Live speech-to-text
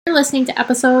You're listening to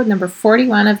episode number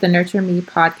 41 of the Nurture Me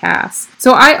podcast.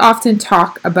 So I often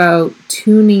talk about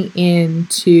tuning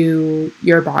into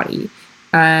your body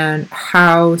and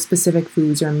how specific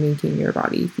foods are making your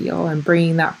body feel and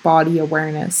bringing that body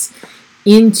awareness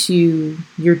into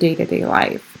your day-to-day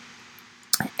life.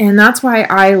 And that's why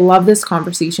I love this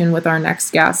conversation with our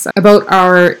next guest about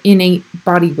our innate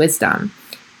body wisdom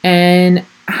and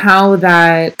how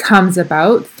that comes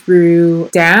about through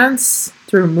dance,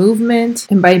 through movement,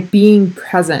 and by being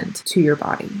present to your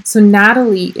body. So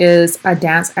Natalie is a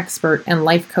dance expert and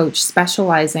life coach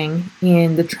specializing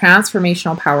in the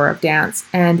transformational power of dance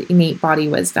and innate body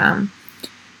wisdom.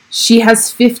 She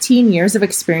has 15 years of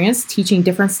experience teaching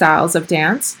different styles of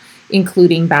dance,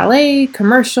 including ballet,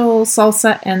 commercial,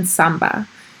 salsa, and samba.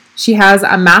 She has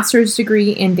a master's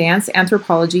degree in dance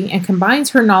anthropology and combines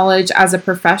her knowledge as a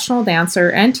professional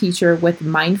dancer and teacher with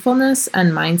mindfulness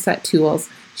and mindset tools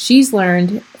she's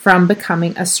learned from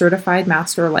becoming a certified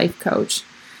master life coach.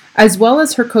 As well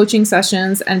as her coaching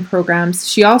sessions and programs,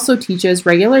 she also teaches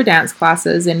regular dance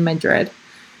classes in Madrid.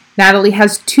 Natalie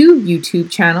has 2 YouTube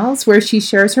channels where she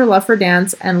shares her love for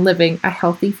dance and living a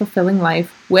healthy, fulfilling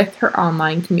life with her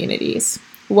online communities.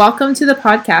 Welcome to the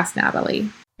podcast, Natalie.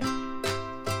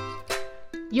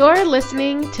 You're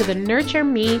listening to the Nurture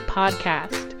Me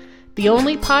podcast, the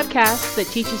only podcast that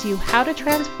teaches you how to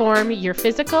transform your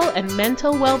physical and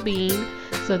mental well-being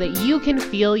so that you can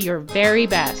feel your very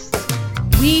best.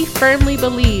 We firmly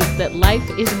believe that life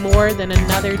is more than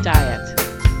another diet.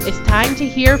 It's time to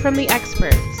hear from the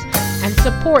experts and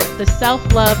support the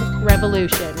self-love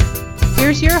revolution.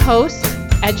 Here's your host,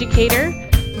 educator,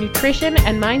 nutrition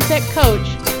and mindset coach,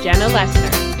 Jenna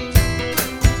Lessner.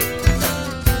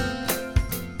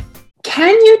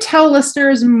 Can you tell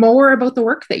listeners more about the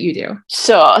work that you do?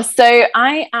 Sure. So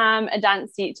I am a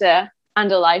dance teacher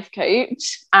and a life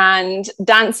coach, and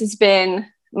dance has been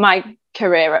my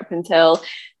career up until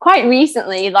quite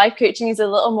recently. Life coaching is a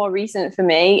little more recent for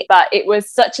me, but it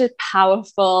was such a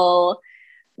powerful,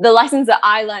 the lessons that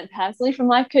I learned personally from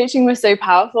life coaching were so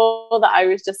powerful that I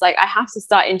was just like, I have to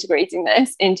start integrating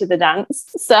this into the dance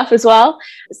stuff as well.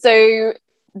 So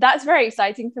that's very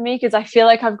exciting for me because I feel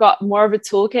like I've got more of a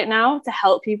toolkit now to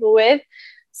help people with.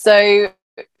 So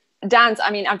dance,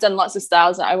 I mean, I've done lots of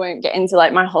styles that I won't get into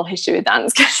like my whole history with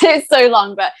dance because it's so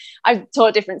long, but I've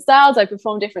taught different styles, I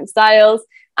performed different styles,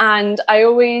 and I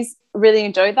always really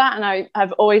enjoyed that. And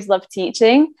I've always loved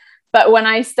teaching. But when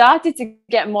I started to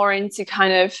get more into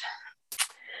kind of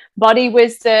body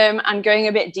wisdom and going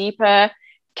a bit deeper,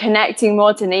 connecting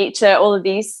more to nature, all of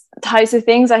these types of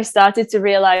things, I started to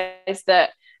realize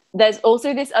that there's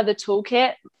also this other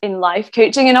toolkit in life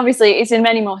coaching. And obviously it's in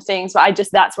many more things, but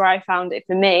that's where I found it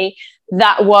for me.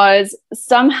 That was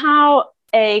somehow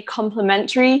a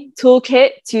complementary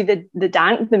toolkit to the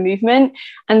dance, the movement.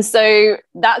 And so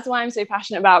that's why I'm so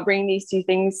passionate about bringing these two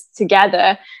things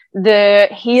together, the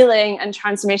healing and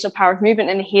transformational power of movement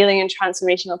and the healing and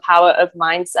transformational power of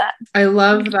mindset. I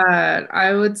love that.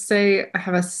 I would say I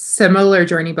have a similar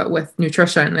journey, but with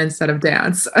nutrition instead of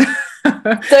dance.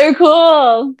 So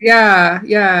cool. Yeah.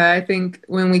 I think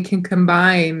when we can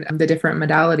combine the different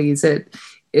modalities, it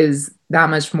is that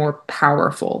much more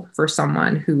powerful for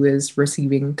someone who is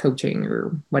receiving coaching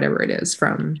or whatever it is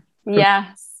from.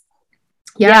 Yes.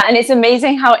 Yeah. And it's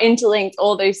amazing how interlinked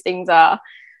all those things are,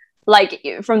 like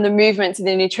from the movement to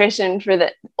the nutrition for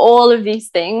all of these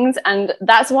things. And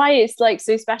that's why it's like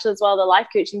so special as well, the life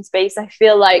coaching space. I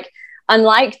feel like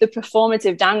unlike the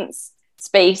performative dance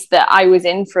space that I was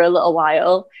in for a little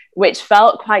while, which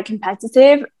felt quite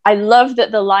competitive, I love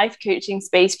that the life coaching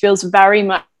space feels very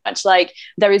much like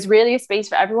there is really a space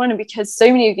for everyone. And because so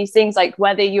many of these things, like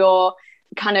whether your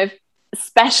kind of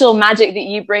special magic that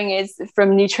you bring is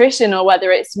from nutrition, or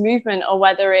whether it's movement, or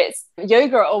whether it's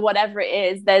yoga, or whatever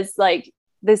it is, there's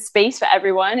space for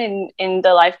everyone in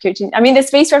the life coaching. I mean, there's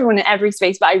space for everyone in every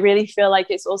space, but I really feel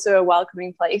like it's also a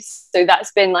welcoming place. So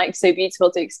that's been like so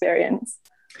beautiful to experience.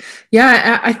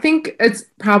 Yeah, I think it's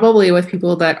probably with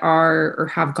people that are or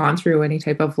have gone through any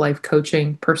type of life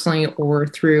coaching personally or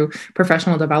through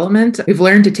professional development, we've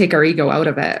learned to take our ego out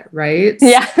of it, right?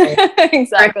 Yeah, so,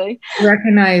 exactly.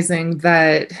 Recognizing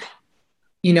that,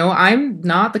 I'm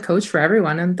not the coach for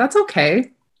everyone, and that's okay.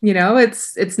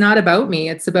 It's not about me.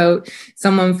 It's about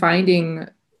someone finding,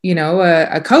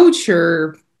 a coach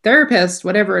or therapist,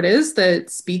 whatever it is, that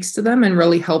speaks to them and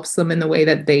really helps them in the way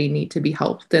that they need to be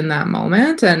helped in that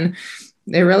moment. And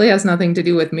it really has nothing to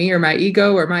do with me or my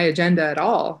ego or my agenda at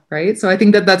all. Right. So I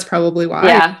think that that's probably why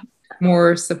I'm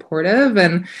more supportive.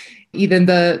 And even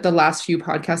the last few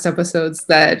podcast episodes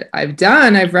that I've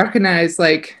done, I've recognized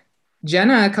like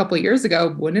Jenna a couple of years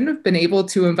ago wouldn't have been able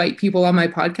to invite people on my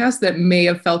podcast that may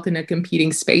have felt in a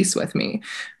competing space with me,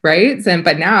 right?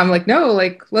 But now I'm like, no,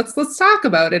 like let's talk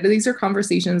about it. These are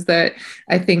conversations that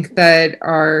I think that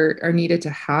are needed to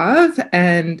have.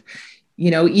 And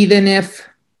even if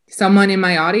someone in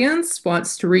my audience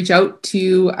wants to reach out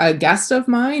to a guest of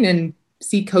mine and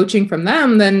seek coaching from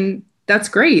them, then that's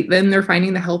great. Then they're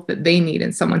finding the help that they need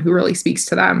in someone who really speaks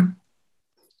to them.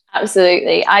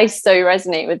 Absolutely. I so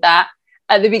resonate with that.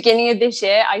 At the beginning of this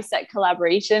year, I set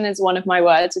collaboration as one of my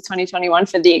words for 2021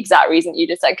 for the exact reason you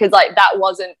just said, because like that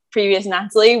wasn't previous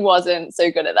Natalie wasn't so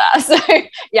good at that. So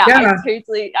yeah.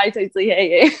 I totally hear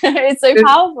you. It's so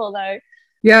powerful though.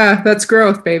 Yeah, that's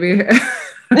growth, baby.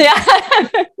 Yeah.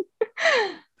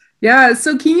 Yeah.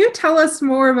 So can you tell us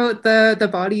more about the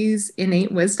body's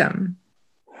innate wisdom?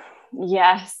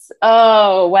 Yes.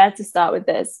 Oh, where to start with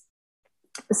this?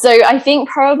 So I think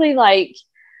probably like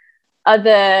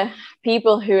other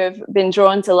people who have been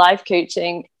drawn to life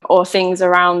coaching or things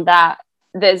around that,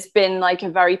 there's been like a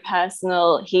very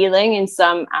personal healing in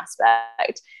some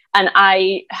aspect. And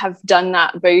I have done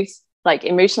that both like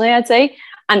emotionally, I'd say,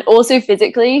 and also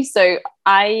physically. So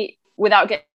without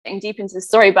getting deep into the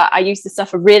story, but I used to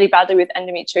suffer really badly with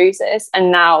endometriosis,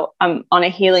 and now I'm on a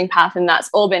healing path, and that's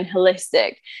all been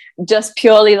holistic, just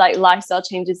purely like lifestyle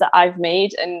changes that I've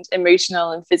made and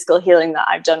emotional and physical healing that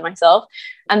I've done myself.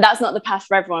 And that's not the path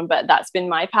for everyone, but that's been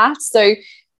my path. So,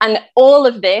 and all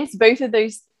of this, both of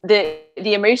those, the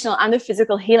emotional and the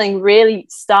physical healing really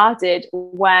started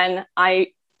when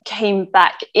I came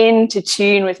back into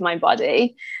tune with my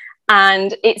body.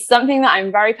 And it's something that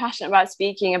I'm very passionate about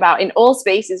speaking about in all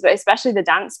spaces, but especially the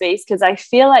dance space, because I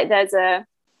feel like there's a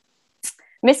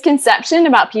misconception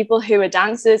about people who are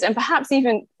dancers and perhaps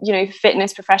even,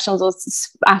 fitness professionals or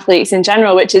athletes in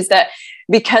general, which is that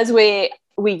because we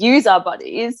use our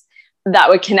bodies, that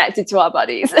we're connected to our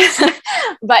bodies.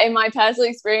 But in my personal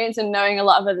experience and knowing a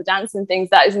lot of other dance and things,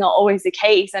 that is not always the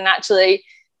case. And actually,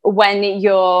 when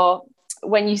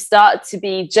you start to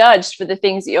be judged for the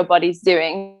things that your body's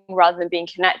doing rather than being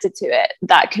connected to it,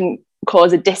 that can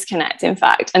cause a disconnect, in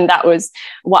fact. And that was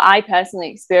what I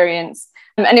personally experienced.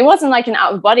 And it wasn't like an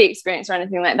out of body experience or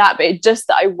anything like that, but it just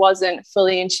that I wasn't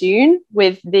fully in tune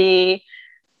with the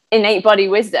innate body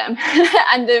wisdom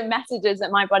and the messages that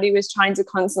my body was trying to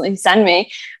constantly send me.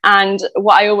 And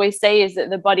what I always say is that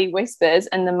the body whispers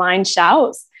and the mind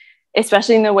shouts,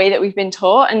 especially in the way that we've been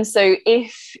taught. And so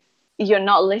if you're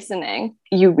not listening,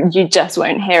 you just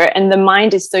won't hear it. And the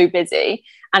mind is so busy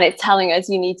and it's telling us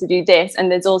you need to do this, and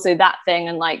there's also that thing,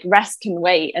 and like rest can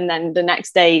wait. And then the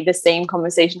next day the same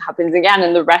conversation happens again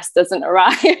and the rest doesn't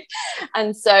arrive.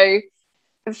 And so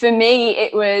for me,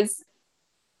 it was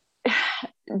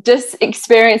just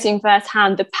experiencing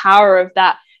firsthand the power of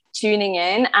that tuning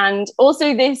in, and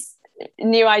also this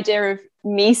new idea of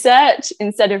me search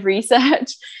instead of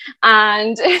research,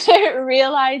 and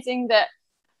realizing that,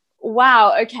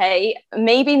 wow, okay,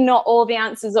 maybe not all the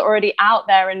answers are already out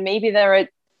there, and maybe there are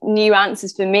new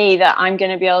answers for me that I'm going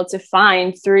to be able to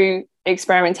find through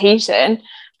experimentation,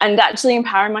 and actually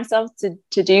empowering myself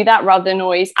to do that rather than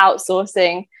always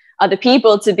outsourcing other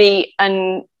people to be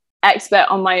an expert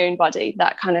on my own body,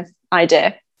 that kind of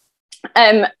idea.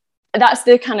 That's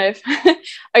the kind of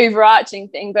overarching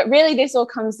thing. But really, this all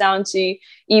comes down to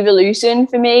evolution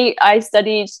for me. I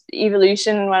studied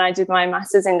evolution when I did my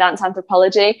master's in dance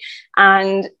anthropology.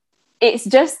 And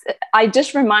I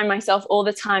just remind myself all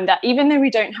the time that even though we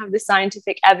don't have the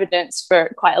scientific evidence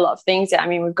for quite a lot of things yet, I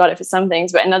mean, we've got it for some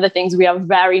things, but in other things, we are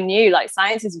very new. Like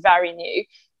science is very new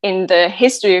in the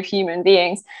history of human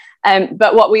beings.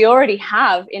 But what we already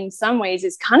have in some ways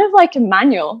is kind of like a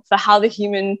manual for how the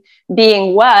human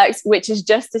being works, which is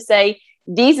just to say,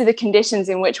 these are the conditions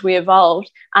in which we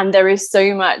evolved. And there is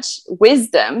so much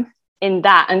wisdom in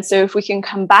that. And so if we can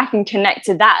come back and connect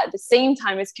to that at the same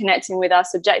time as connecting with our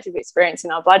subjective experience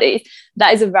in our bodies,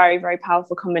 that is a very, very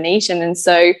powerful combination. And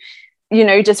so,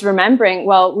 just remembering,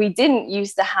 well, we didn't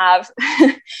used to have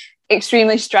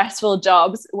extremely stressful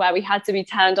jobs where we had to be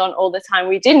turned on all the time.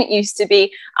 We didn't used to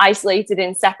be isolated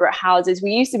in separate houses.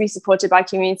 We used to be supported by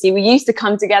community. We used to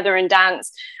come together and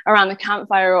dance around the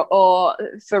campfire or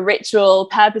for ritual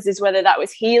purposes, whether that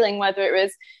was healing, whether it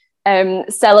was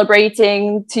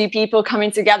celebrating two people coming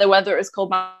together, whether it was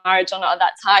called marriage or not at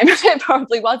that time. It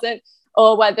probably wasn't.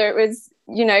 Or whether it was,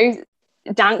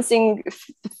 dancing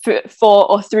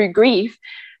for or through grief,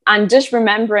 and just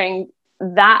remembering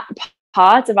that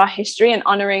part of our history and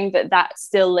honoring that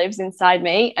still lives inside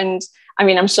me. And I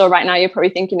mean, I'm sure right now you're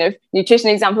probably thinking of nutrition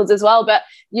examples as well, but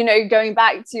going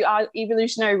back to our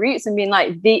evolutionary roots and being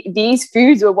like, these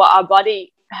foods were what our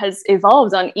body has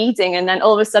evolved on eating. And then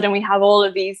all of a sudden we have all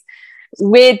of these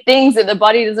weird things that the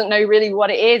body doesn't know really what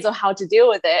it is or how to deal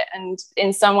with it. And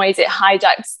in some ways it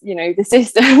hijacks, the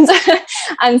systems.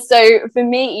 And so for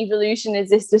me, evolution is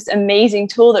this just amazing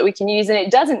tool that we can use. And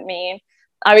it doesn't mean,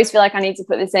 I always feel like I need to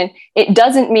put this in, it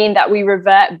doesn't mean that we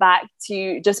revert back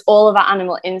to just all of our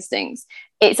animal instincts.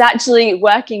 It's actually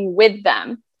working with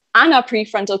them and our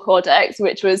prefrontal cortex,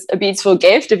 which was a beautiful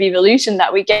gift of evolution,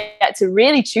 that we get to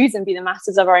really choose and be the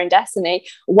masters of our own destiny,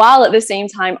 while at the same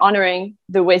time honoring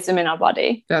the wisdom in our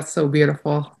body. That's so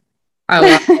beautiful. I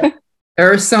love it.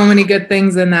 There are so many good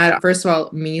things in that. First of all,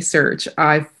 me search.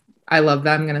 I love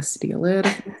that. I'm going to steal it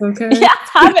if it's okay. Yeah,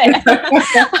 have it.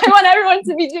 I want everyone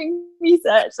to be doing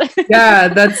research. Yeah,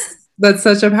 that's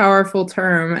such a powerful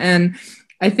term. And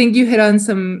I think you hit on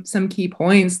some key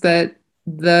points that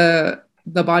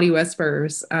the body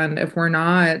whispers, and if we're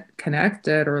not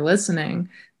connected or listening,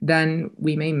 then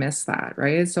we may miss that,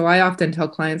 right? So I often tell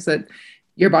clients that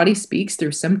your body speaks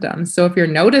through symptoms. So if you're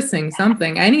noticing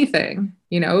something, anything,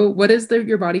 what is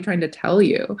your body trying to tell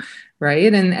you,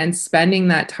 right? And spending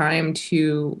that time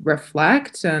to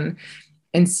reflect and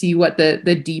see what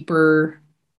the deeper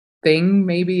thing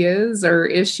maybe is, or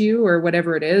issue, or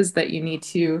whatever it is that you need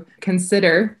to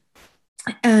consider.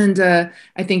 And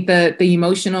I think the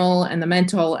emotional and the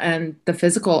mental and the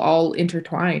physical all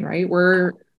intertwine, right?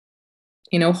 We're,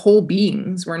 whole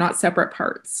beings. We're not separate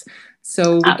parts.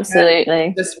 So we absolutely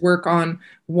can't just work on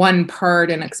one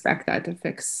part and expect that to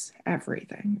fix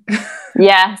everything.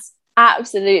 Yes,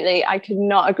 absolutely. I could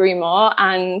not agree more.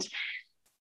 And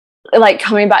like,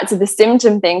 coming back to the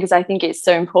symptom thing, because I think it's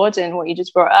so important what you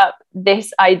just brought up,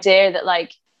 this idea that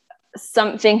like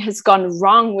something has gone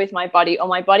wrong with my body, or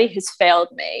my body has failed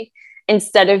me,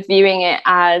 instead of viewing it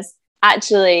as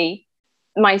actually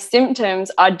my symptoms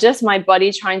are just my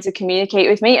body trying to communicate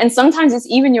with me. And sometimes it's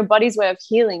even your body's way of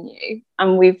healing you.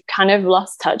 And we've kind of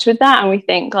lost touch with that. And we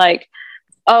think like,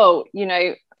 oh,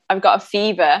 I've got a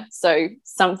fever, so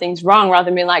something's wrong, rather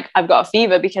than being like, I've got a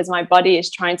fever because my body is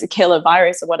trying to kill a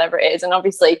virus or whatever it is. And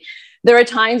obviously there are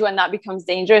times when that becomes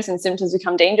dangerous and symptoms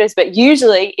become dangerous, but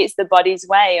usually it's the body's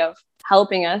way of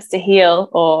helping us to heal,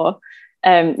 or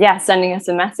sending us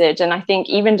a message. And I think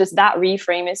even just that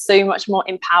reframe is so much more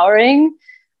empowering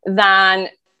than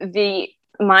the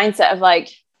mindset of like,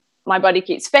 my body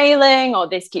keeps failing, or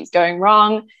this keeps going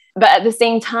wrong. But at the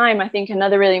same time, I think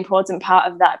another really important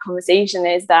part of that conversation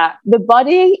is that the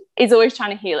body is always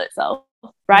trying to heal itself,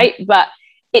 right? But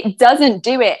it doesn't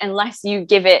do it unless you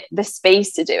give it the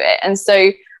space to do it. And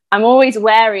so I'm always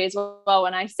wary as well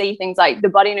when I say things like the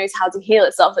body knows how to heal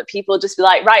itself, that people just be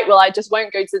like, right, well, I just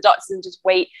won't go to the doctors and just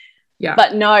wait. Yeah.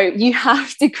 But no, you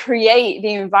have to create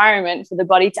the environment for the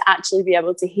body to actually be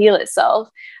able to heal itself.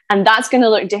 And that's going to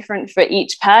look different for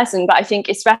each person. But I think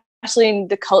especially in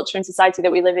the culture and society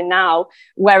that we live in now,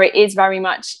 where it is very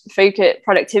much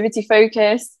productivity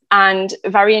focused and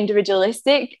very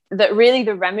individualistic, that really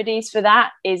the remedies for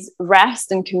that is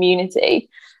rest and community.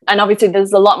 And obviously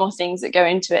there's a lot more things that go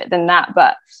into it than that,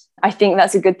 but I think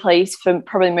that's a good place for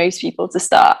probably most people to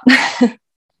start.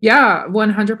 Yeah,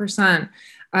 100%.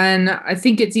 And I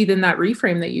think it's even that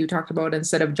reframe that you talked about,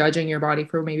 instead of judging your body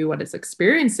for maybe what it's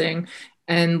experiencing,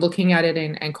 and looking at it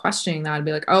and questioning that, and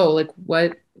be like, oh, like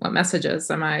what messages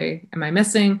am I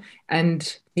missing?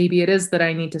 And maybe it is that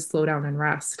I need to slow down and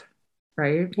rest,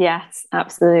 right? Yes,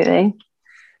 absolutely.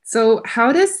 So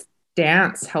how does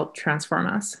dance help transform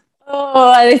us?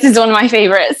 Oh, this is one of my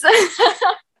favorites.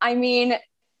 I mean,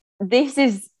 this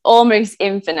is almost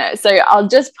infinite. So I'll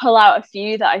just pull out a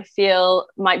few that I feel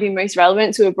might be most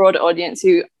relevant to a broader audience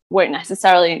who won't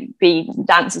necessarily be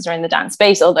dancers or in the dance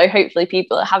space, although hopefully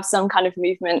people have some kind of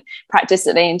movement practice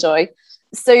that they enjoy.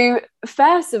 So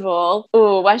first of all,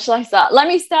 where shall I start? Let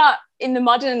me start in the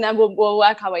modern, and then we'll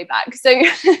work our way back. So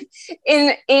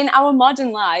in our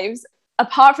modern lives,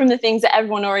 apart from the things that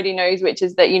everyone already knows, which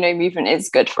is that, movement is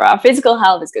good for our physical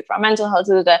health, is good for our mental health,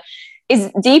 is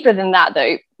deeper than that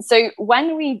though. So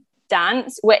when we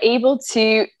dance, we're able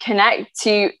to connect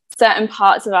to certain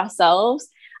parts of ourselves.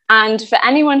 And for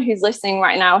anyone who's listening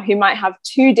right now who might have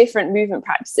two different movement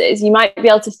practices, you might be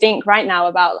able to think right now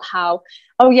about how,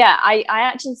 oh yeah, I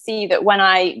actually see that when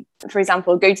I, for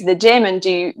example, go to the gym and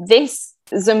do this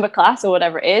Zumba class or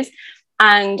whatever it is,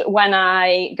 and when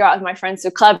I go out with my friends to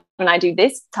a club and I do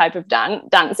this type of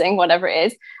dancing, whatever it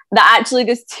is, that actually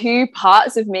there's two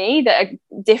parts of me that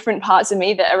are different parts of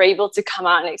me that are able to come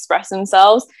out and express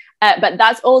themselves. But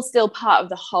that's all still part of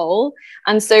the whole.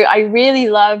 And so I really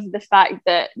love the fact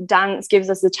that dance gives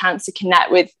us the chance to connect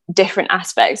with different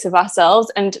aspects of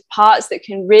ourselves, and parts that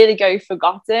can really go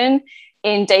forgotten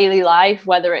in daily life,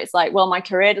 whether it's like, well, my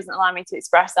career doesn't allow me to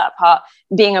express that part,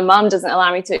 being a mum doesn't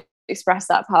allow me to express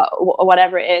that part, or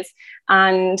whatever it is.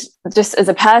 And just as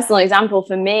a personal example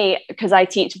for me, because I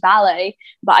teach ballet,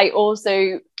 but I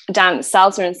also dance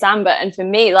salsa and samba, and for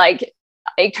me, like,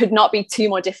 it could not be two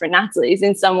more different Natalies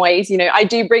in some ways. You know, I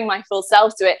do bring my full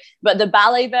self to it, but the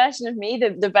ballet version of me,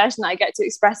 the version that I get to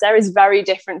express there, is very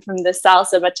different from the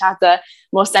salsa, bachata,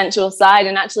 more sensual side.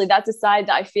 And actually that's a side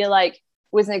that I feel like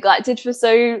was neglected for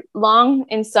so long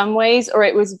in some ways, or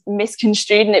it was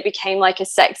misconstrued and it became like a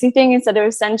sexy thing instead of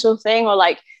a sensual thing, or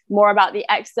like more about the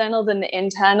external than the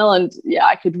internal. And yeah,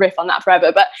 I could riff on that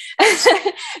forever, but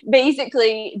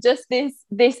basically just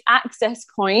this access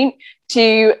point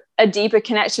to a deeper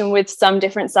connection with some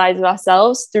different sides of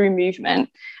ourselves through movement.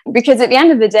 Because at the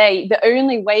end of the day, the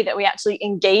only way that we actually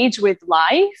engage with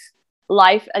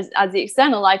life as the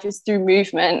external life is through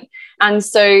movement. And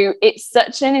so it's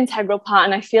such an integral part.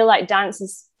 And I feel like dance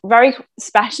is very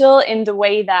special in the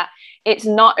way that it's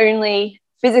not only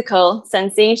physical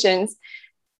sensations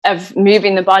of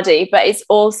moving the body, but it's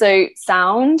also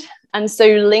sound. And so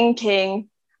linking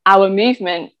our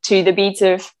movement to the beat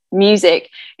of music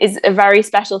is a very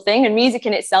special thing. And music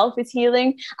in itself is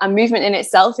healing, and movement in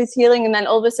itself is healing. And then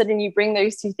all of a sudden you bring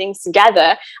those two things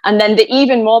together. And then the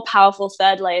even more powerful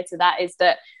third layer to that is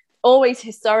that always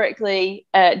historically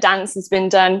dance has been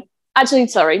done, actually,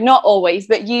 sorry, not always,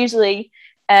 but usually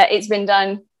it's been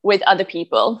done with other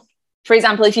people. For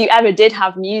example, if you ever did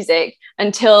have music,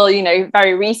 until, you know,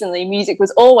 very recently, music was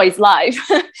always live.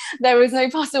 There was no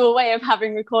possible way of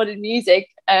having recorded music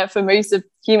for most of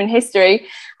human history.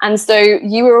 And so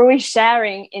you were always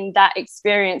sharing in that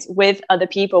experience with other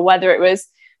people, whether it was,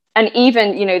 and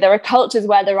even, you know, there are cultures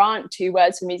where there aren't two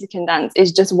words for music and dance,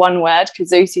 it's just one word, because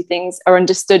those two things are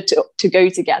understood to go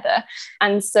together.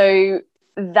 And so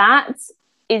that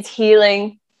is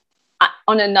healing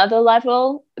on another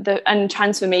level, and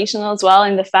transformational as well,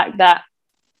 in the fact that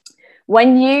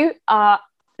when you are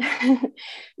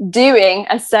doing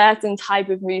a certain type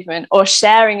of movement or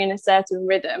sharing in a certain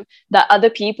rhythm, that other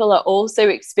people are also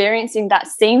experiencing that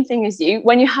same thing as you.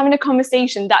 When you're having a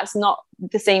conversation, that's not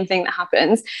the same thing that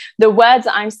happens. The words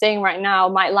that I'm saying right now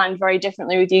might land very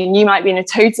differently with you, and you might be in a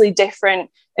totally different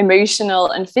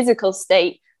emotional and physical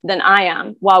state than I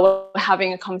am while we're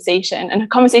having a conversation. And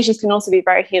conversations can also be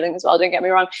very healing as well, don't get me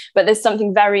wrong, but there's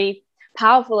something very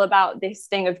powerful about this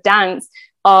thing of dance,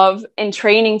 of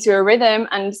entraining to a rhythm,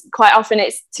 and quite often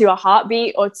it's to a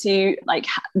heartbeat or to like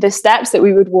the steps that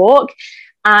we would walk,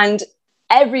 and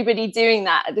everybody doing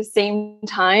that at the same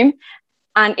time.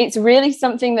 And it's really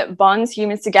something that bonds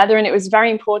humans together. And it was a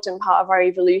very important part of our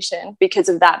evolution because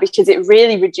of that, because it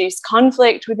really reduced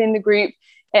conflict within the group.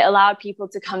 It allowed people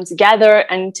to come together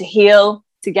and to heal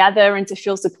together, and to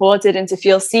feel supported, and to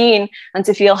feel seen, and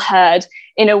to feel heard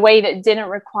in a way that didn't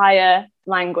require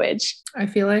language. I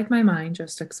feel like my mind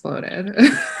just exploded.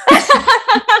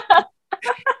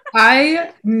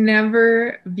 I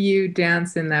never viewed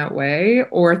dance in that way,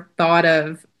 or thought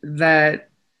of that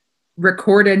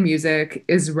recorded music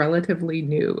is relatively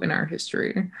new in our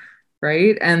history,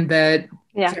 right? And that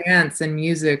dance and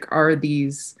music are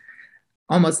these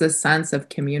almost this sense of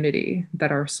community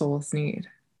that our souls need.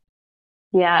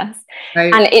 Yes.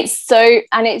 Right? And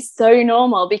it's so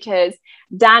normal, because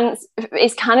dance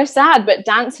is kind of sad, but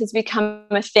dance has become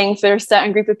a thing for a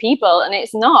certain group of people, and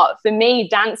it's not. For me,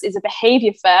 dance is a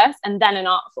behavior first and then an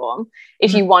art form,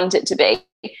 if you want it to be.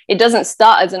 It doesn't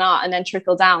start as an art and then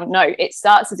trickle down. No, it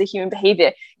starts as a human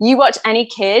behavior. You watch any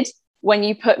kid, when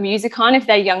you put music on, if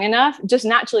they're young enough, just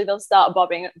naturally they'll start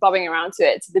bobbing around to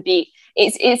it, to the beat.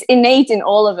 It's innate in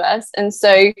all of us. And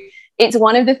so it's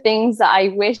one of the things that I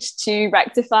wish to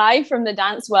rectify from the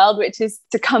dance world, which is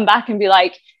to come back and be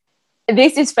like,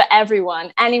 this is for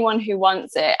everyone, anyone who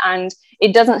wants it. And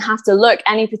it doesn't have to look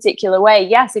any particular way.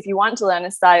 Yes, if you want to learn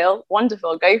a style,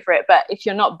 wonderful, go for it. But if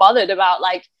you're not bothered about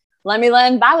like, let me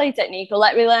learn ballet technique or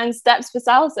let me learn steps for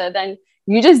salsa, then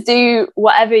you just do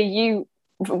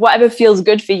whatever feels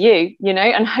good for you, you know.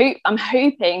 And I'm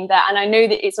hoping that, and I know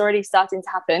that it's already starting to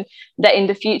happen, that in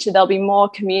the future there'll be more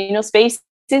communal spaces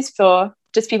for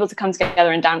just people to come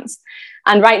together and dance.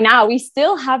 And right now we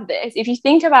still have this. If you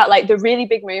think about like the really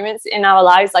big moments in our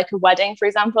lives, like a wedding, for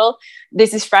example,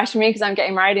 this is fresh for me because I'm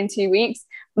getting married in 2 weeks,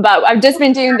 but I've just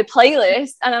been doing the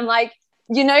playlist, and I'm like,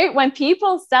 you know, when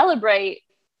people celebrate,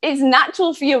 it's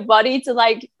natural for your body to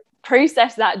like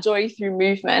process that joy through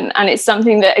movement. And it's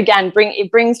something that, again,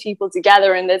 it brings people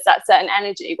together, and there's that certain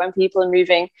energy when people are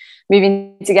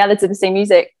moving together to the same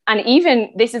music. And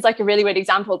even, this is like a really weird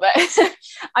example, but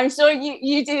I'm sure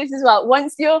you do this as well.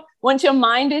 Once your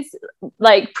mind is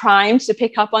like primed to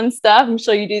pick up on stuff, I'm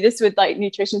sure you do this with like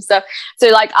nutrition stuff. So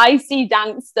like I see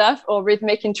dance stuff or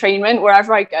rhythmic entrainment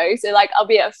wherever I go. So like I'll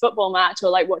be at a football match or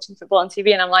like watching football on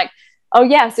TV, and I'm like, oh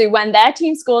yeah, so when their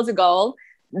team scores a goal,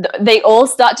 they all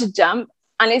start to jump,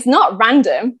 and it's not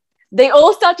random. They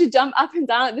all start to jump up and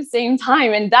down at the same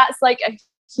time. And that's like a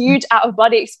huge out of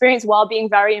body experience while being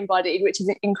very embodied, which is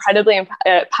incredibly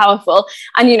powerful.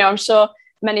 And, you know, I'm sure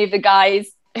many of the guys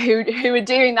who are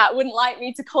doing that wouldn't like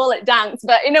me to call it dance,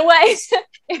 but in a way,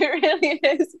 it really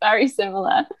is very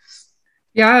similar.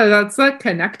 Yeah, that's a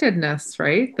connectedness,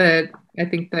 right? That I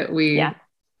think that we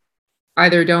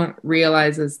either don't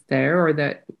realize is there, or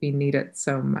that we need it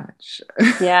so much.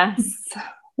 Yes.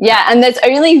 Yeah. And there's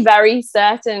only very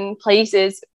certain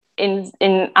places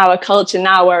in our culture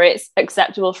now where it's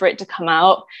acceptable for it to come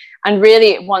out. And really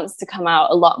it wants to come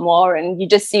out a lot more. And you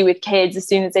just see with kids, as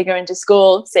soon as they go into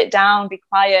school, sit down, be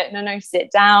quiet. No,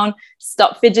 sit down,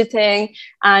 stop fidgeting.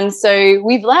 And so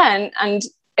we've learned, and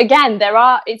again,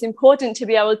 it's important to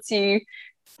be able to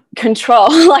control,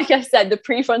 like I said, the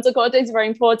prefrontal cortex is very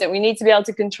important. We need to be able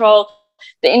to control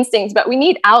the instincts, but we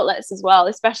need outlets as well,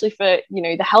 especially for, you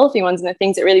know, the healthy ones and the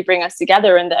things that really bring us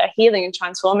together and that are healing and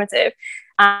transformative.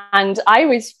 And I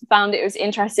always found it was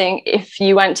interesting, if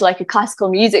you went to like a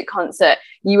classical music concert,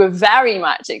 you were very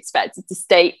much expected to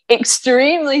stay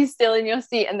extremely still in your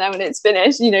seat, and then when it's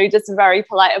finished, you know, just very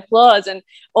polite applause. And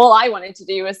all I wanted to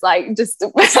do was like just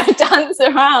dance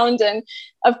around. And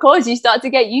of course you start to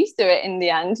get used to it in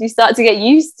the end. You start to get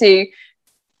used to,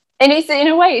 and it's, in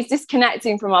a way, it's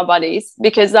disconnecting from our bodies,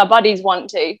 because our bodies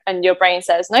want to, and your brain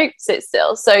says, nope, sit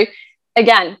still. So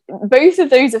again, both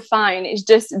of those are fine. It's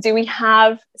just, do we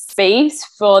have space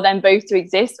for them both to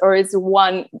exist, or is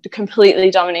one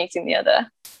completely dominating the other?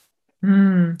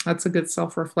 That's a good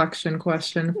self-reflection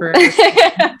question for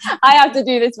I have to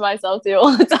do this myself too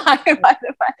all the time, by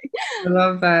the way. I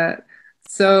love that.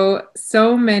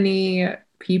 So many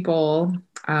people,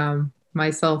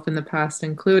 myself in the past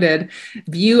included,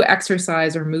 view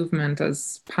exercise or movement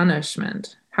as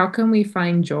punishment. How can we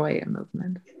find joy in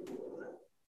movement?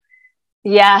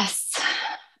 Yes,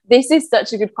 this is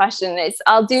such a good question.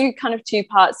 I'll do kind of two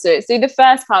parts to it. So the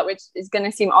first part, which is going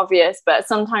to seem obvious, but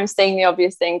sometimes saying the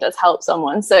obvious thing does help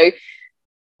someone. So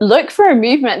look for a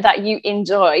movement that you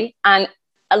enjoy and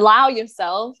allow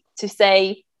yourself to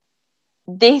say,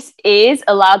 this is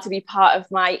allowed to be part of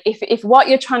my, if what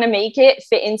you're trying to make it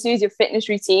fit into is your fitness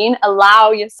routine, allow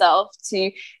yourself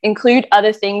to include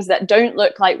other things that don't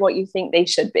look like what you think they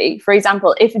should be. For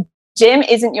example, if gym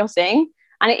isn't your thing,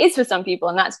 and it is for some people,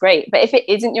 and that's great, but if it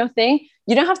isn't your thing,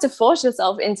 you don't have to force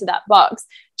yourself into that box.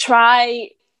 Try,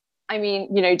 I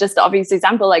mean, you know, just the obvious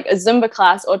example, like a Zumba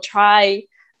class, or try,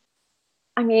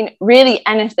 I mean, really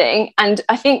anything. And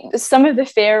I think some of the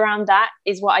fear around that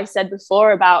is what I said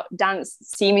before about dance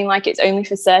seeming like it's only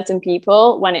for certain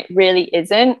people when it really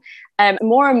isn't.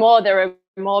 More and more, there are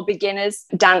more beginners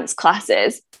dance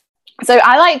classes. So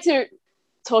I like to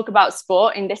talk about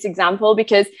sport in this example,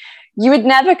 because you would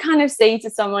never kind of say to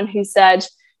someone who said,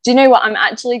 do you know what, I'm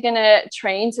actually going to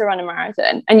train to run a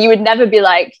marathon. And you would never be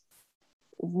like,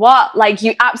 what? Like,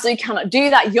 you absolutely cannot do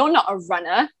that. You're not a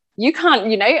runner. You can't,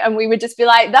 you know, and we would just be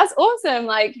like, that's awesome.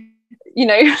 Like, you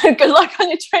know, good luck on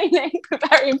your training.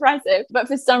 Very impressive. But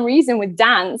for some reason with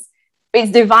dance,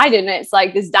 it's divided, and it's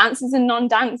like there's dancers and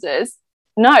non-dancers.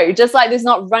 No, just like there's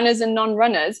not runners and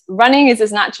non-runners. Running is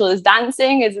as natural as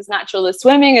dancing, is as natural as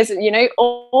swimming, as, you know,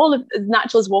 all of as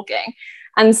natural as walking.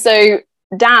 And so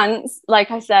dance,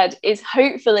 like I said, is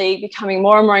hopefully becoming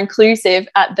more and more inclusive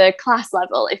at the class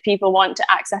level if people want to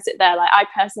access it there. Like, I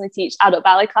personally teach adult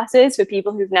ballet classes for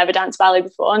people who've never danced ballet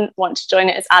before and want to join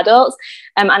it as adults.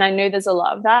 And I know there's a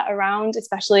lot of that around,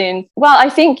 especially in, well, I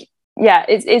think, yeah,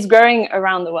 it's growing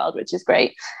around the world, which is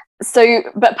great. So,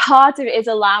 but part of it is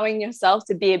allowing yourself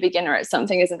to be a beginner at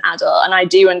something as an adult. And I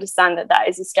do understand that that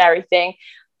is a scary thing,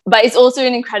 but it's also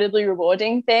an incredibly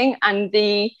rewarding thing. And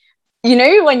you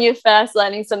know, when you're first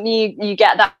learning something, you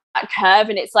get that curve,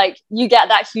 and it's like you get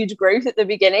that huge growth at the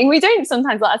beginning. We don't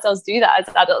sometimes let ourselves do that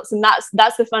as adults. And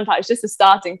that's the fun part. It's just the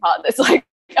starting part that's like,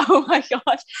 oh my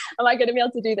gosh, am I going to be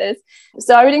able to do this?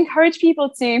 So I would encourage people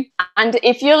to, and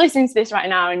if you're listening to this right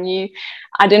now and you,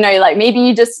 I don't know, like maybe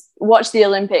you just watch the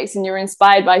Olympics and you're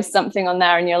inspired by something on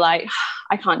there and you're like,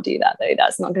 I can't do that though.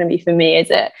 That's not going to be for me, is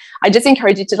it? I just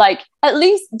encourage you to like at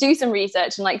least do some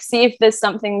research and like see if there's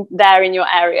something there in your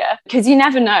area, because you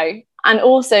never know. And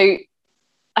also,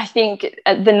 I think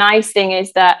the nice thing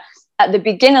is that at the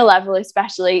beginner level,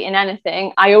 especially in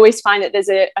anything, I always find that there's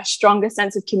a stronger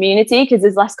sense of community because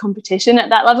there's less competition at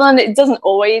that level. And it doesn't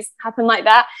always happen like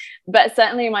that. But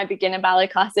certainly in my beginner ballet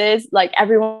classes, like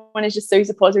everyone is just so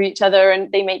supportive of each other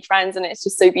and they make friends, and it's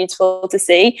just so beautiful to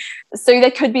see. So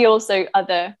there could be also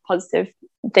other positive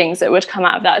things that would come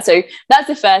out of that. So that's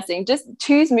the first thing. Just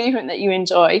choose movement that you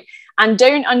enjoy, and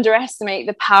don't underestimate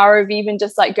the power of even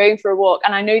just like going for a walk.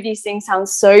 And I know these things sound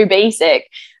so basic,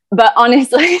 but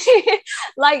honestly,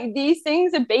 like these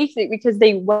things are basic because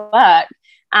they work.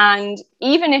 And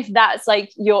even if that's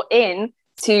like you're in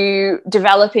to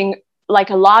developing like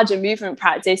a larger movement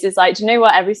practice, is like, do you know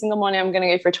what? Every single morning I'm going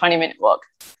to go for a 20-minute walk.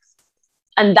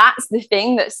 And that's the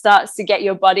thing that starts to get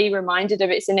your body reminded of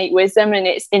its innate wisdom and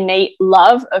its innate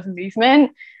love of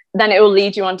movement. Then it will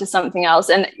lead you on to something else.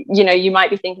 And, you know, you might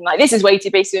be thinking like, this is way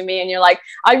too basic with me. And you're like,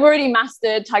 I've already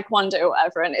mastered Taekwondo or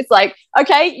whatever. And it's like,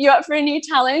 okay, you're up for a new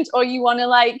challenge, or you want to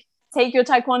like take your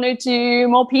Taekwondo to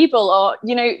more people, or,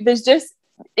 you know, there's just,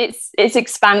 it's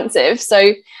expansive.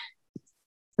 So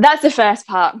that's the first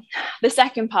part. The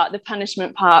second part, the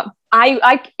punishment part.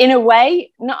 I in a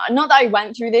way, not that I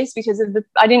went through this because of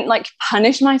I didn't like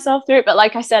punish myself through it, but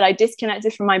like I said, I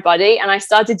disconnected from my body and I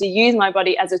started to use my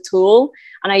body as a tool,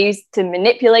 and I used to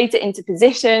manipulate it into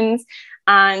positions.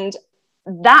 And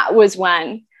that was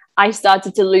when I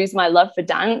started to lose my love for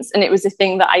dance. And it was a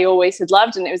thing that I always had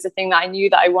loved. And it was a thing that I knew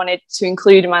that I wanted to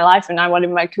include in my life. And I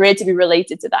wanted my career to be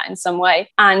related to that in some way.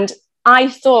 And I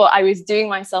thought I was doing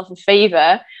myself a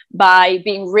favor by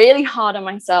being really hard on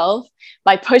myself,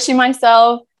 by pushing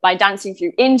myself, by dancing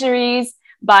through injuries,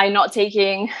 by not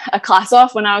taking a class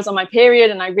off when I was on my period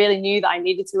and I really knew that I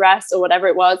needed to rest or whatever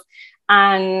it was.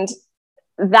 And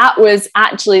that was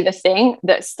actually the thing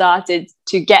that started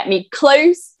to get me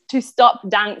close to stop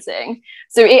dancing.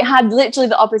 So it had literally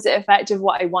the opposite effect of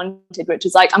what I wanted, which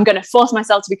was like, I'm going to force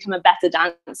myself to become a better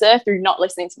dancer through not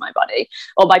listening to my body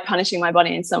or by punishing my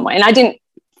body in some way. And I didn't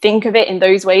think of it in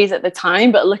those ways at the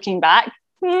time, but looking back,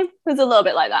 it was a little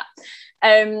bit like that.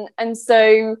 And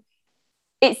so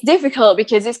it's difficult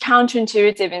because it's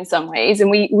counterintuitive in some ways. And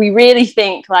we really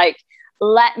think like,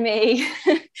 let me,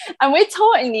 and we're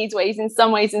taught in these ways in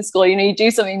some ways in school, you know, you do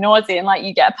something naughty and like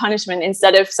you get a punishment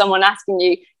instead of someone asking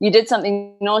you, you did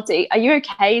something naughty. Are you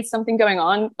okay? Is something going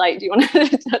on? Like, do you want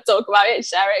to talk about it?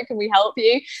 Share it? Can we help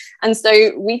you? And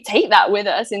so we take that with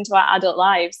us into our adult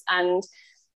lives. And,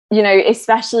 you know,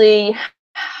 especially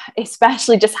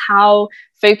just how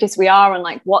focused we are on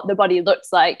like what the body looks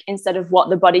like instead of what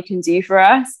the body can do for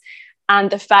us. And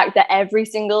the fact that every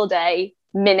single day,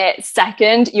 minute,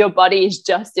 second, your body is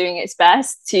just doing its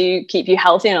best to keep you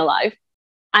healthy and alive.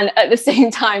 And at the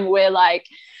same time, we're like,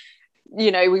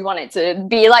 you know, we want it to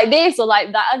be like this or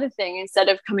like that other thing instead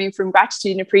of coming from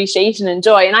gratitude and appreciation and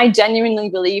joy. And I genuinely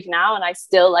believe now, and I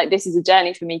still like, this is a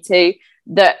journey for me too,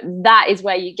 that is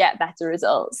where you get better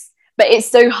results. But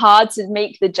it's so hard to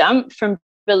make the jump from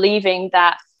believing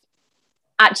that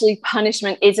actually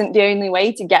punishment isn't the only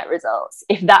way to get results,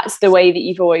 if that's the way that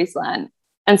you've always learned.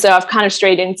 And so I've kind of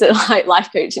strayed into like life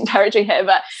coaching territory here,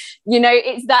 but you know,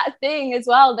 it's that thing as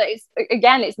well that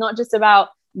it's not just about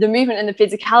the movement and the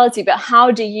physicality, but how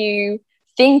do you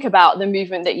think about the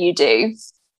movement that you do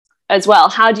as well?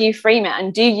 How do you frame it?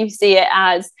 And do you see it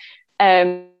as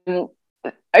only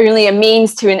a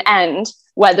means to an end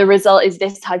where the result is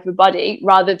this type of body,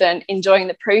 rather than enjoying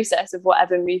the process of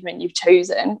whatever movement you've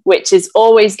chosen, which is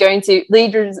always going to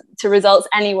lead to results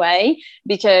anyway,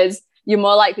 because you're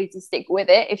more likely to stick with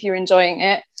it if you're enjoying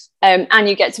it, and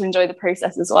you get to enjoy the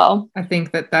process as well. I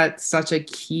think that that's such a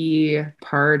key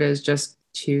part, is just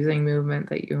choosing movement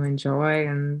that you enjoy.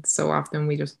 And so often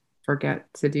we just forget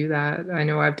to do that. I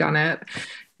know I've done it,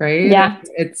 right? Yeah.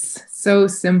 It's so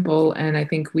simple. And I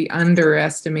think we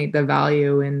underestimate the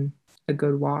value in a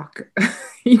good walk,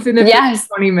 even if it's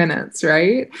 20 minutes,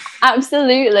 right?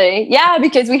 Absolutely. Yeah,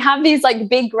 because we have these like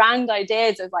big grand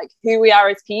ideas of like who we are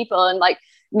as people, and like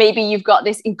maybe you've got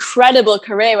this incredible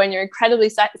career when you're incredibly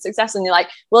successful and you're like,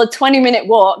 well, a 20-minute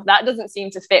walk, that doesn't seem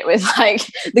to fit with like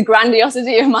the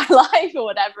grandiosity of my life or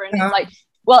whatever. And it's like,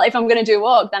 well, if I'm going to do a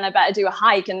walk, then I better do a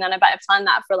hike, and then I better plan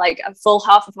that for like a full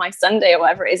half of my Sunday or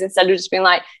whatever it is, instead of just being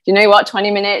like, you know what,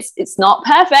 20 minutes, it's not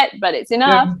perfect, but it's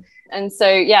enough. Yeah. And so,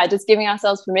 yeah, just giving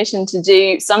ourselves permission to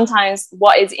do sometimes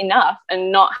what is enough,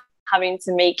 and not having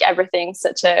to make everything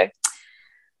such a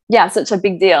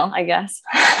big deal, I guess.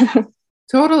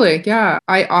 Totally. Yeah.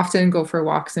 I often go for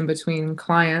walks in between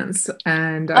clients,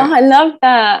 and I love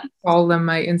that. Call them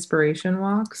my inspiration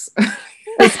walks.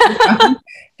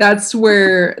 That's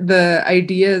where the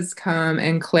ideas come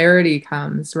and clarity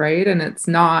comes, right? And it's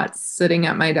not sitting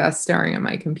at my desk staring at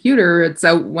my computer. It's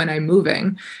out when I'm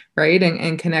moving, right?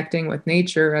 And connecting with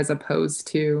nature as opposed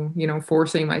to,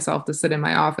 forcing myself to sit in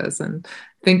my office and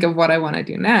think of what I want to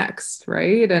do next,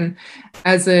 right? And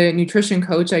as a nutrition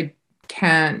coach, I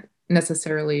can't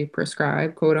necessarily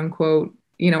prescribe, quote unquote,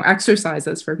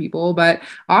 exercises for people, but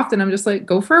often I'm just like,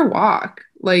 go for a walk.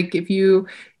 Like if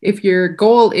your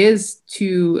goal is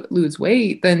to lose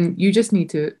weight, then you just need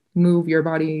to move your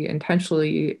body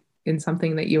intentionally in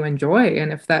something that you enjoy.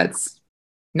 And if that's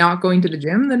not going to the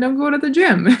gym, then don't go to the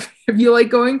gym. If you like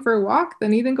going for a walk,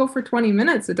 then even go for 20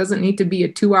 minutes. It doesn't need to be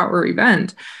a 2-hour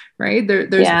event, right?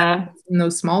 There's in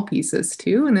those small pieces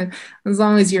too. And as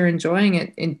long as you're enjoying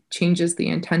it, it changes the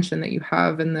intention that you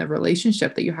have and the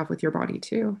relationship that you have with your body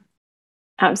too.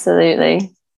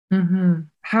 Absolutely. Mm-hmm.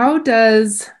 How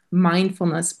does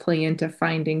mindfulness play into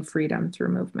finding freedom through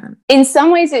movement? In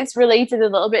some ways, it's related a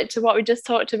little bit to what we just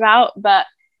talked about, but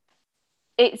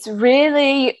it's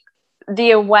really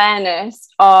the awareness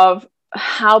of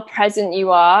how present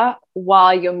you are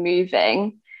while you're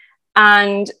moving.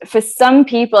 And for some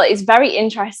people, it's very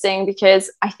interesting because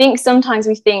I think sometimes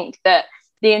we think that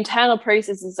the internal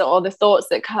processes or the thoughts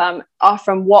that come are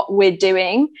from what we're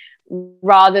doing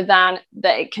rather than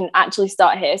that it can actually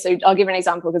start here. So I'll give an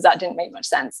example because that didn't make much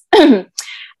sense.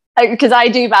 Because I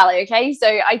do ballet, okay? So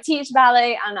I teach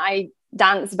ballet and I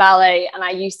dance ballet and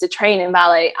I used to train in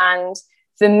ballet. And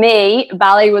for me,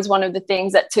 ballet was one of the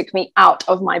things that took me out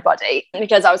of my body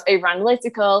because I was over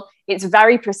analytical. It's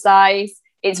very precise.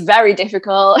 It's very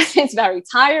difficult. It's very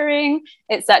tiring,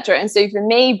 etc. And so for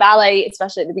me, ballet,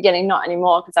 especially at the beginning, not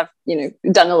anymore because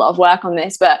I've, done a lot of work on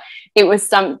this, but it was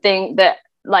something that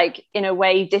like in a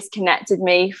way disconnected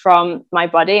me from my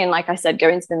body. And like I said, go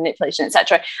into the manipulation,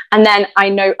 etc. And then I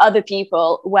know other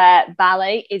people where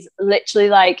ballet is literally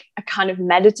like a kind of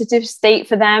meditative state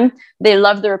for them. They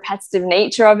love the repetitive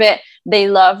nature of it. They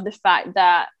love the fact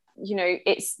that,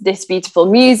 it's this beautiful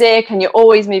music and you're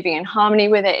always moving in harmony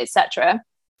with it, etc.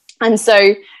 And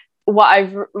so what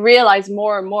I've realized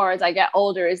more and more as I get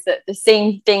older is that the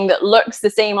same thing that looks the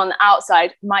same on the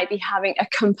outside might be having a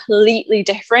completely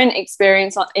different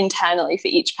experience internally for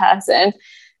each person.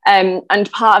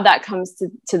 And part of that comes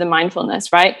to the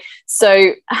mindfulness, right?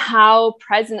 So how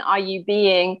present are you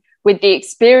being with the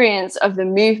experience of the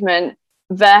movement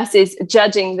versus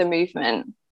judging the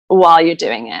movement while you're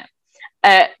doing it?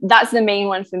 That's the main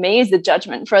one for me, is the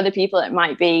judgment. For other people, it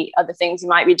might be other things. You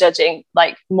might be judging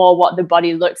like more what the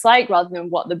body looks like rather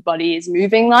than what the body is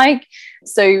moving like.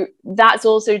 So that's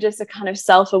also just a kind of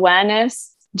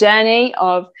self-awareness journey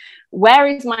of where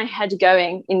is my head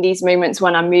going in these moments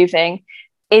when I'm moving?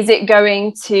 Is it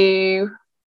going to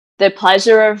the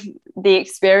pleasure of the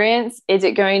experience? Is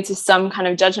it going to some kind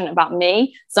of judgment about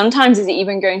me? Sometimes is it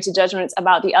even going to judgments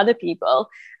about the other people?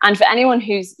 And for anyone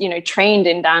who's, trained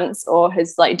in dance or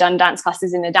has like done dance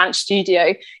classes in a dance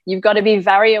studio, you've got to be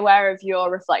very aware of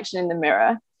your reflection in the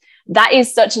mirror. That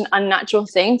is such an unnatural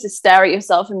thing to stare at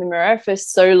yourself in the mirror for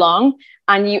so long.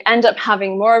 And you end up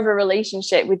having more of a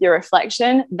relationship with your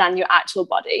reflection than your actual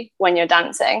body when you're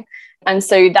dancing. And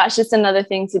so that's just another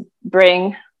thing to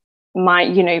bring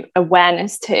my,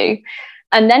 awareness to.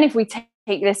 And then if we take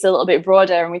this a little bit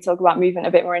broader and we talk about movement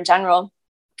a bit more in general,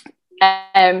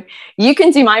 you can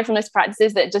do mindfulness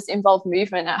practices that just involve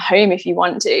movement at home if you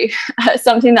want to.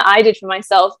 Something that I did for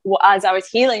myself as I was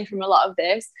healing from a lot of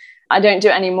this. I don't do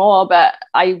it anymore, but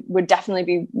I would definitely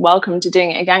be welcome to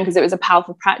doing it again because it was a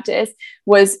powerful practice.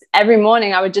 Was every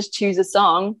morning I would just choose a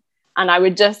song and I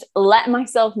would just let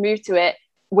myself move to it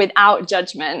without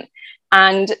judgment.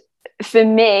 And for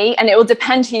me, and it will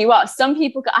depend who you are. Some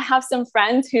people, I have some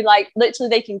friends who like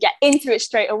literally they can get into it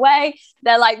straight away.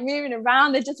 They're like moving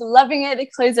around, they're just loving it. They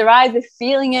close their eyes, they're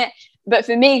feeling it. But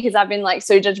for me, because I've been like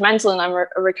so judgmental and I'm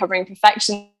a recovering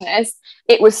perfectionist,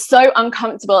 it was so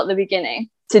uncomfortable at the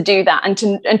beginning to do that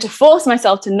and to force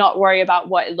myself to not worry about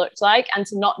what it looked like and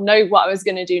to not know what I was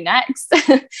going to do next.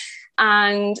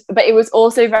 But it was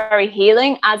also very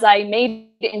healing as I made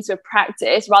it into a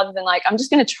practice rather than like, I'm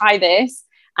just going to try this.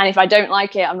 And if I don't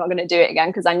like it, I'm not going to do it again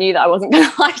because I knew that I wasn't going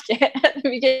to like it at the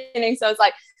beginning. So I was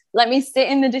like, let me sit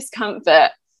in the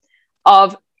discomfort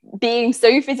of being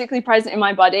so physically present in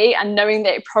my body and knowing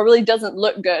that it probably doesn't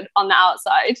look good on the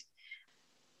outside.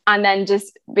 And then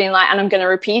just being like, and I'm going to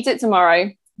repeat it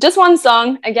tomorrow. Just one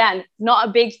song, again, not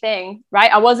a big thing,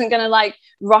 right? I wasn't going to like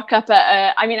rock up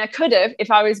at I could have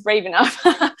if I was brave enough.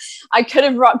 I could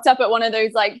have rocked up at one of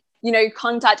those like,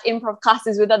 contact improv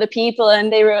classes with other people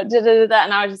and they were and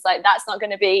I was just like, that's not going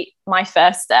to be my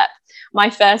first step. My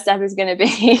first step is going to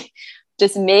be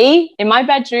just me in my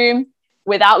bedroom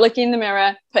without looking in the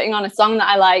mirror, putting on a song that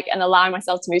I like and allowing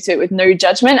myself to move to it with no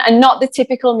judgment, and not the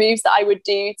typical moves that I would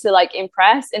do to like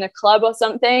impress in a club or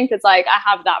something. Cause like I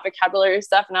have that vocabulary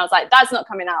stuff and I was like, that's not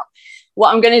coming out.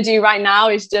 What I'm going to do right now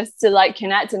is just to like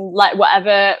connect and let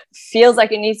whatever feels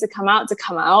like it needs to come out.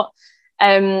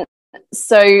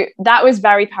 So that was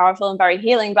very powerful and very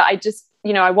healing. But I just,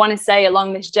 I want to say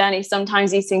along this journey, sometimes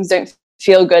these things don't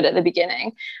feel good at the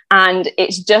beginning, and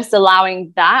it's just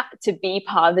allowing that to be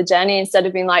part of the journey instead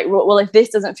of being like, well, if this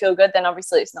doesn't feel good, then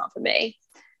obviously it's not for me,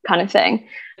 kind of thing.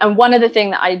 And one other thing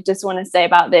that I just want to say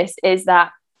about this is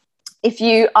that if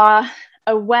you are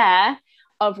aware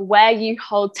of where you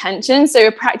hold tension, so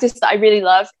a practice that I really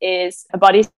love is a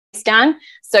body scan.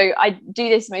 So I do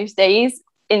this most days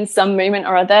in some moment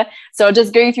or other. So I'll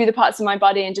just go through the parts of my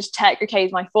body and just check, okay,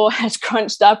 is my forehead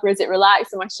crunched up or is it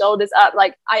relaxed? Are my shoulders up?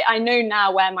 Like I know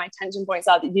now where my tension points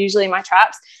are, usually my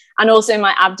traps and also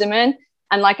my abdomen.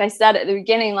 And like I said at the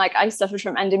beginning, like I suffer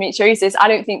from endometriosis. I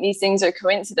don't think these things are a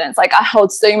coincidence. Like I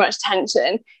hold so much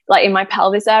tension like in my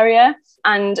pelvis area.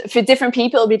 And for different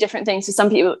people, it'll be different things. For some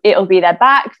people, it'll be their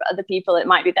back. For other people, it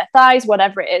might be their thighs,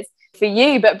 whatever it is for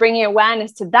you, but bringing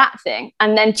awareness to that thing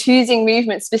and then choosing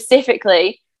movement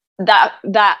specifically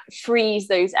that frees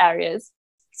those areas.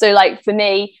 So like for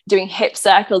me, doing hip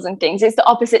circles and things, it's the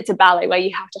opposite to ballet where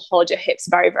you have to hold your hips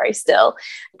very, very still.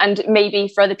 And maybe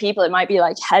for other people, it might be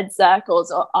like head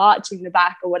circles or arching the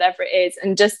back or whatever it is.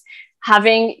 And just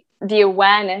having the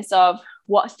awareness of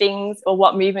what things or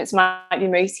what movements might be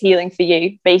most healing for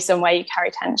you based on where you carry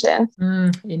tension.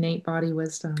 Innate body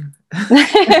wisdom.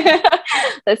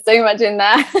 There's so much in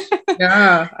there.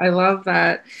 Yeah, I love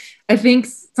that. I think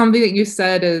something that you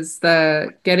said is the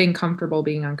getting comfortable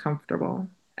being uncomfortable.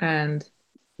 And,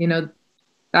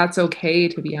 that's okay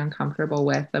to be uncomfortable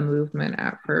with the movement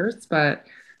at first, but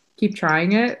keep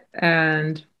trying it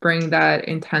and bring that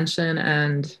intention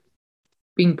and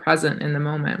being present in the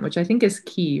moment, which I think is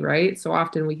key, right? So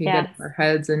often we can get in our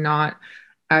heads and not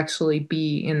actually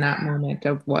be in that moment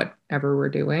of whatever we're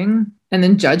doing. And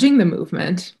then judging the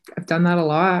movement. I've done that a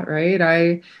lot,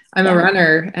 right? I'm a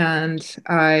runner and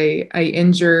I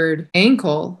injured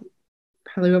ankle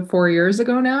probably about 4 years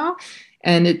ago now.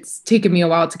 And it's taken me a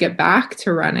while to get back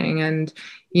to running and,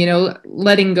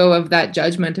 letting go of that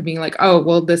judgment of being like, oh,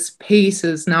 well, this pace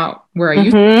is not where I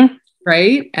used to be,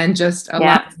 right? And just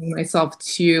allowing myself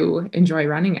to enjoy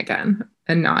running again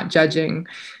and not judging,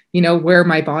 where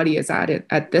my body is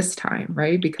at this time,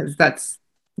 right? Because that's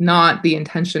not the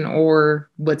intention or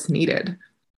what's needed.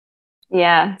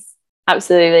 Yes,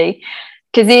 absolutely.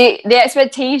 Because the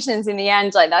expectations in the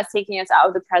end, like that's taking us out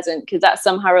of the present, because that's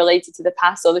somehow related to the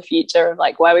past or the future of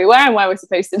like where we were and where we're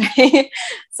supposed to be.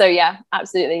 So yeah,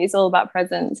 absolutely. It's all about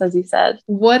presence, as you said.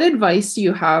 What advice do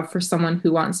you have for someone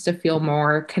who wants to feel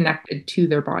more connected to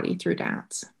their body through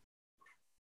dance?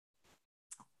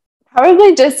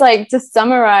 Probably just like to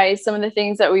summarize some of the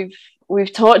things that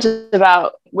we've talked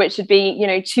about, which would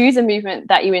be, choose a movement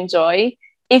that you enjoy.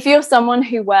 If you're someone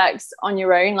who works on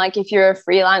your own, like if you're a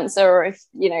freelancer or if,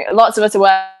 lots of us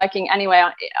are working anyway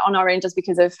on our own just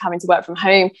because of having to work from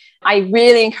home, I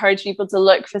really encourage people to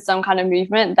look for some kind of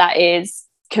movement that is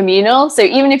communal. So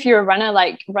even if you're a runner,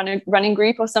 like running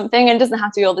group or something, and it doesn't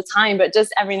have to be all the time, but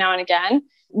just every now and again,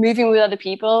 moving with other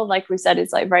people, like we said,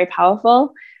 is like very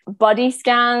powerful. Body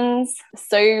scans,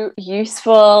 so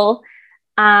useful.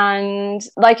 And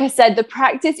like I said, the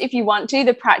practice, if you want to,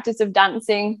 the practice of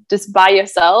dancing just by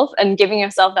yourself and giving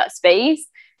yourself that space.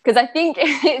 Because I think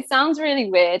it sounds really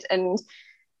weird and,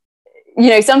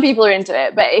 some people are into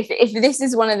it. But if this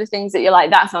is one of the things that you're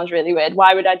like, that sounds really weird,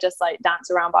 why would I just like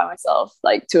dance around by myself,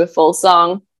 like to a full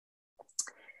song?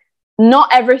 Not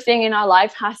everything in our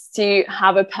life has to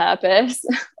have a purpose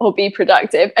or be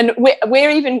productive. And we're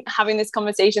even having this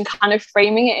conversation, kind of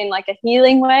framing it in like a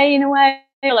healing way, in a way,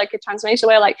 or like a transformational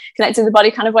way, like connecting to the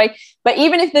body kind of way. But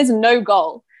even if there's no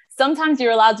goal, sometimes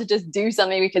you're allowed to just do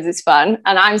something because it's fun.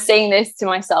 And I'm saying this to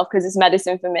myself because it's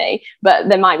medicine for me, but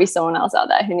there might be someone else out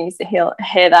there who needs to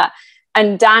hear that.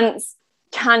 And dance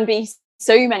can be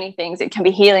so many things. It can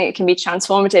be healing, it can be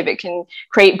transformative, it can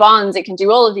create bonds, it can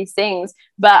do all of these things,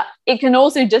 but it can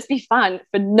also just be fun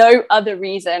for no other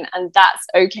reason, and that's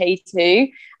okay too.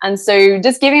 And so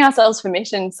just giving ourselves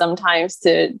permission sometimes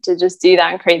to just do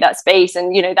that and create that space.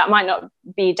 And that might not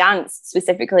be dance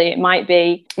specifically, it might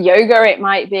be yoga, it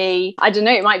might be, I don't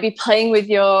know, it might be playing with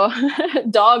your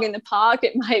dog in the park,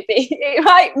 it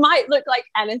might look like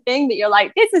anything that you're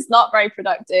like, this is not very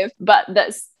productive, but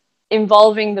that's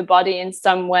involving the body in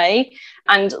some way.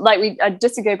 And like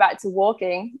just to go back to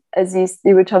walking, as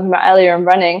you were talking about earlier, and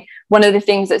running, one of the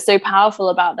things that's so powerful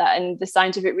about that, and the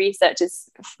scientific research is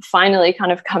finally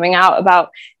kind of coming out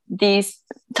about these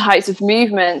types of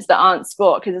movements that aren't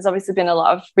sport, because there's obviously been a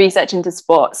lot of research into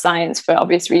sports science for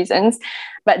obvious reasons,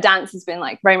 but dance has been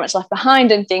like very much left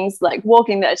behind, and things like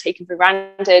walking that are taken for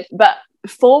granted. But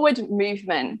forward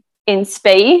movement in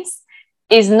space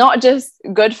is not just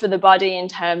good for the body in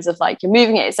terms of like you're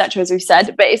moving it, etc., as we've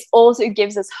said, but it also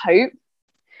gives us hope.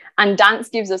 And dance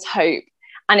gives us hope.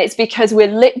 And it's because we're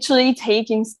literally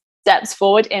taking steps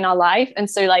forward in our life. And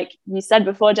so, like you said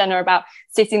before, Jenna, about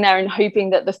sitting there and hoping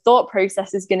that the thought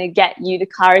process is going to get you the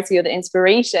clarity or the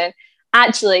inspiration.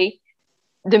 Actually,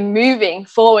 the moving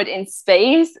forward in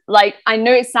space, like, I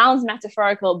know it sounds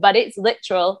metaphorical, but it's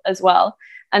literal as well.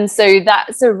 And so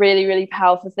that's a really, really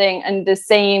powerful thing. And the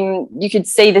same, you could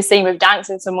say the same of dance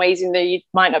in some ways, even though you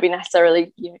might not be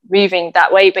necessarily moving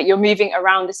that way, but you're moving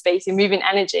around the space, you're moving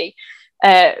energy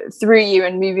through you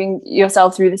and moving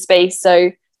yourself through the space.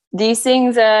 So these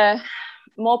things are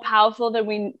more powerful than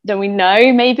we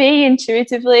know, maybe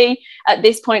intuitively at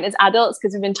this point as adults,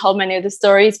 because we've been told many of the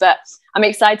stories. But I'm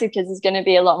excited because there's going to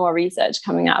be a lot more research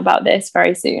coming out about this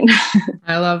very soon.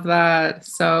 I love that.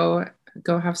 So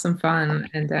go have some fun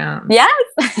and dance. Yes.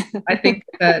 I think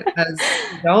that as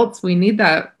adults, we need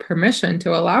that permission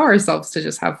to allow ourselves to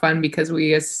just have fun, because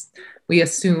we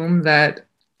assume that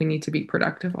we need to be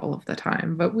productive all of the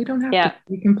time, but we don't have to.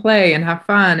 We can play and have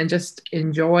fun and just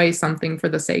enjoy something for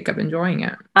the sake of enjoying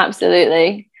it.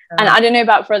 Absolutely. And I don't know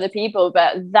about for other people,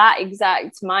 but that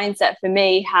exact mindset for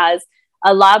me has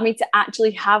allowed me to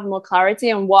actually have more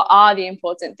clarity on what are the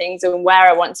important things and where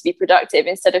I want to be productive,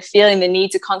 instead of feeling the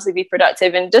need to constantly be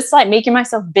productive and just like making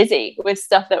myself busy with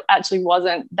stuff that actually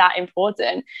wasn't that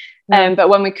important. But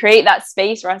when we create that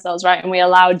space for ourselves, right, and we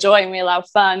allow joy and we allow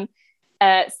fun,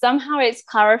 somehow it's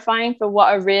clarifying for what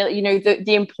are real,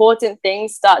 the important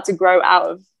things start to grow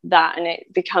out of that, and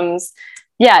it becomes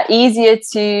easier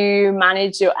to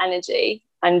manage your energy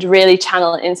and really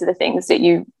channel it into the things that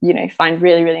you find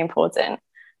really, really important.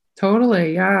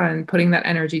 Totally. Yeah. And putting that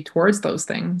energy towards those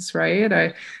things,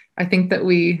 right? I think that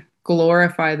we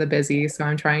glorify the busy. So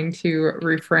I'm trying to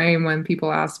reframe when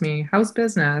people ask me, how's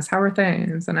business? How are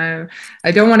things? And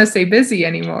I don't want to say busy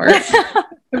anymore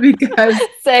because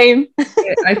same.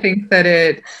 I think that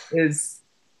it is,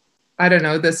 I don't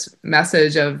know, this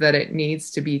message of that it needs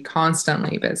to be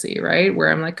constantly busy, right?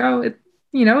 Where I'm like, oh,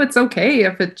 it's okay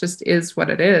if it just is what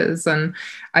it is. And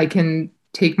I can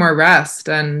take more rest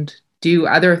and do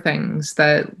other things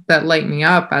that light me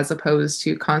up, as opposed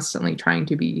to constantly trying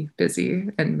to be busy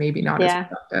and maybe not as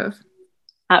productive.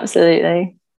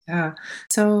 Absolutely. Yeah.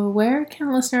 So where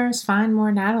can listeners find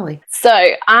more Natalie? So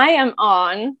I am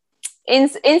on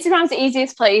Instagram's the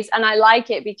easiest place, and I like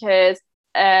it because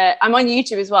I'm on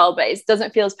YouTube as well, but it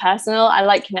doesn't feel as personal. I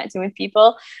like connecting with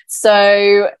people.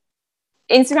 So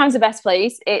Instagram's the best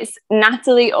place. It's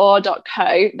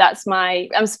natalieorr.co.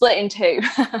 I'm split in two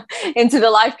into the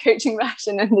life coaching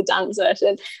version and the dance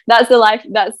version. That's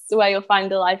where you'll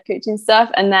find the life coaching stuff.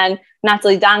 And then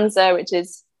Natalie Danza, which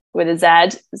is with a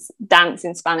Z, dance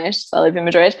in Spanish, so I live in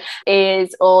Madrid,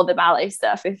 is all the ballet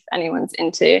stuff, if anyone's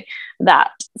into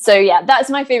that. So yeah, that's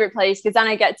my favorite place, because then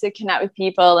I get to connect with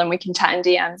people and we can chat in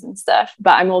DMs and stuff.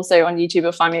 But I'm also on YouTube.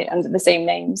 You'll find me under the same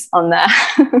names on there.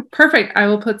 Perfect. I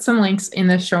will put some links in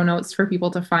the show notes for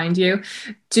people to find you.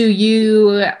 Do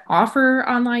you offer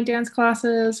online dance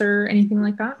classes or anything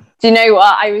like that? Do you know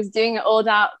what? I was doing it all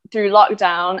through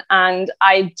lockdown, and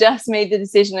I just made the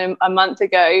decision a month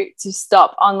ago to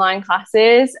stop online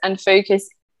classes and focus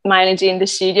my energy in the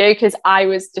studio, because I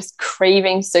was just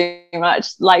craving so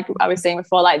much, like I was saying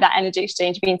before, like that energy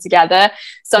exchange, being together.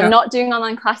 So I'm not doing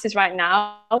online classes right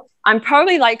now. I'm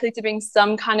probably likely to bring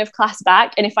some kind of class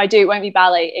back, and if I do, it won't be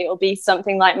ballet. It will be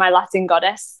something like my Latin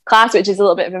goddess class, which is a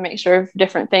little bit of a mixture of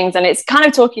different things, and it's kind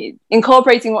of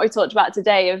incorporating what we talked about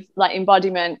today of like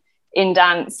embodiment in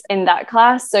dance in that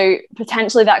class. So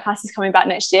potentially that class is coming back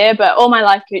next year, but all my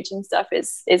life coaching stuff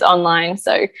is online,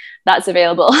 so that's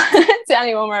available to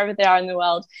anyone wherever they are in the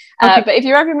world. But if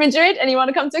you're ever in Madrid and you want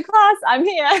to come to a class, I'm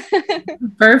here.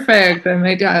 Perfect. I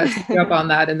might take you up on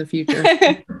that in the future.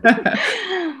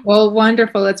 Well,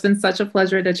 wonderful. It's been such a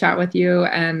pleasure to chat with you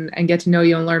and get to know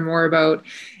you and learn more about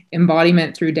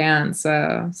embodiment through dance.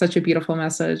 Such a beautiful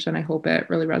message, and I hope it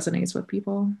really resonates with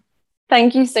people.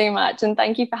 Thank you so much. And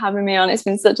thank you for having me on. It's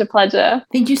been such a pleasure.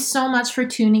 Thank you so much for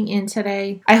tuning in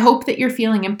today. I hope that you're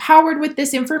feeling empowered with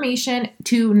this information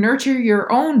to nurture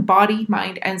your own body,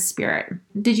 mind, and spirit.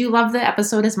 Did you love the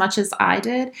episode as much as I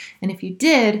did? And if you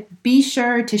did, be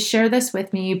sure to share this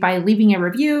with me by leaving a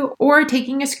review or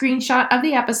taking a screenshot of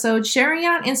the episode, sharing it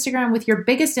on Instagram with your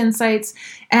biggest insights,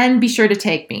 and be sure to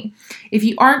tag me. If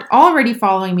you aren't already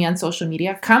following me on social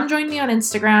media, come join me on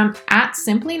Instagram at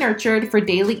Simply Nurtured for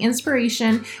daily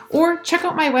inspiration, or check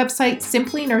out my website,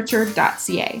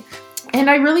 simplynurtured.ca. And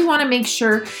I really want to make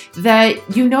sure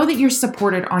that you know that you're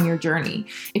supported on your journey.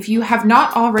 If you have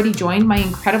not already joined my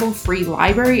incredible free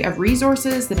library of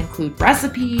resources that include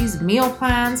recipes, meal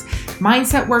plans,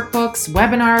 mindset workbooks,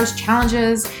 webinars,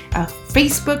 challenges, a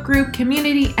Facebook group,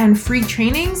 community, and free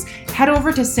trainings, head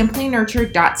over to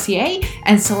simplynurtured.ca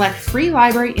and select free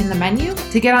library in the menu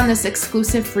to get on this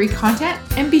exclusive free content.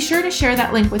 And be sure to share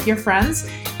that link with your friends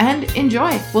and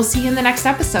enjoy. We'll see you in the next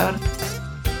episode.